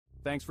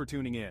Thanks for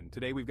tuning in.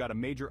 Today we've got a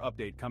major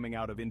update coming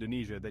out of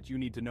Indonesia that you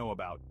need to know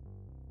about.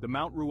 The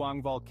Mount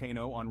Ruang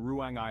Volcano on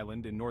Ruang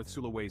Island in North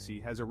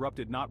Sulawesi has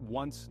erupted not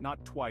once,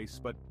 not twice,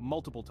 but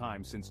multiple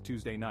times since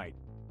Tuesday night.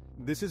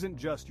 This isn't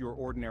just your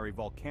ordinary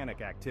volcanic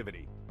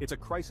activity. It's a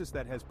crisis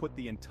that has put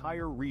the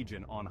entire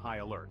region on high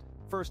alert.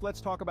 First,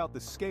 let's talk about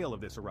the scale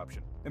of this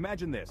eruption.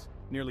 Imagine this,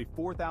 nearly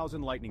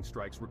 4,000 lightning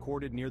strikes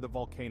recorded near the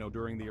volcano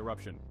during the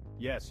eruption.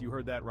 Yes, you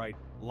heard that right,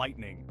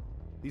 lightning.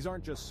 These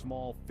aren't just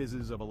small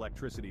fizzes of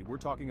electricity, we're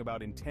talking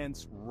about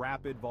intense,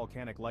 rapid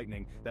volcanic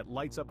lightning that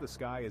lights up the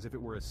sky as if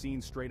it were a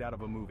scene straight out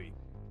of a movie.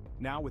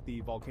 Now with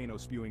the volcano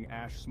spewing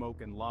ash,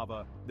 smoke and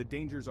lava, the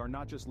dangers are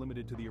not just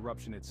limited to the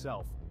eruption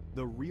itself.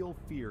 The real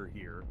fear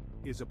here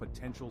is a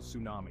potential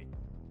tsunami.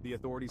 The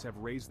authorities have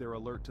raised their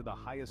alert to the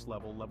highest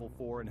level, level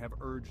 4, and have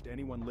urged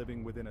anyone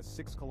living within a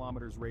 6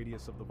 kilometers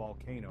radius of the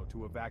volcano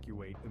to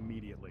evacuate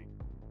immediately.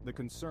 The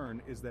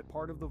concern is that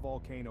part of the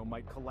volcano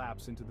might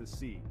collapse into the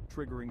sea,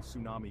 triggering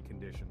tsunami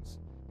conditions.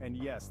 And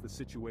yes, the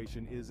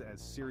situation is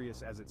as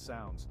serious as it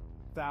sounds.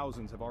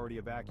 Thousands have already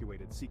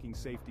evacuated, seeking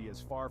safety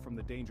as far from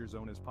the danger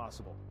zone as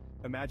possible.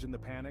 Imagine the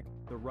panic,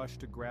 the rush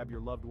to grab your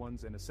loved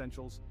ones and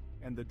essentials,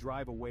 and the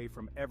drive away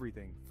from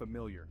everything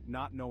familiar,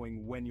 not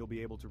knowing when you'll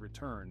be able to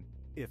return,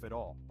 if at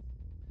all.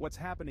 What's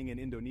happening in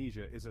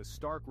Indonesia is a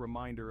stark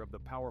reminder of the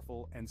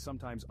powerful and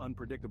sometimes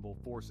unpredictable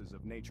forces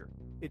of nature.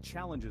 It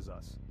challenges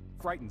us,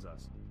 frightens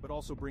us, but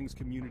also brings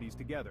communities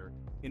together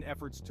in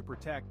efforts to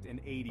protect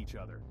and aid each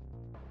other.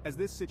 As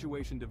this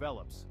situation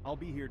develops, I'll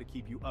be here to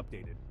keep you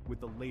updated with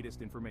the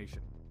latest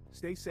information.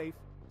 Stay safe,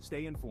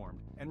 stay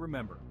informed, and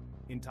remember,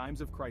 in times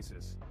of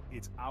crisis,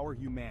 it's our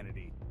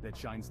humanity that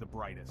shines the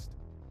brightest.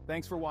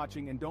 Thanks for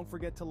watching, and don't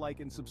forget to like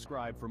and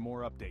subscribe for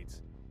more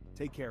updates.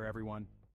 Take care, everyone.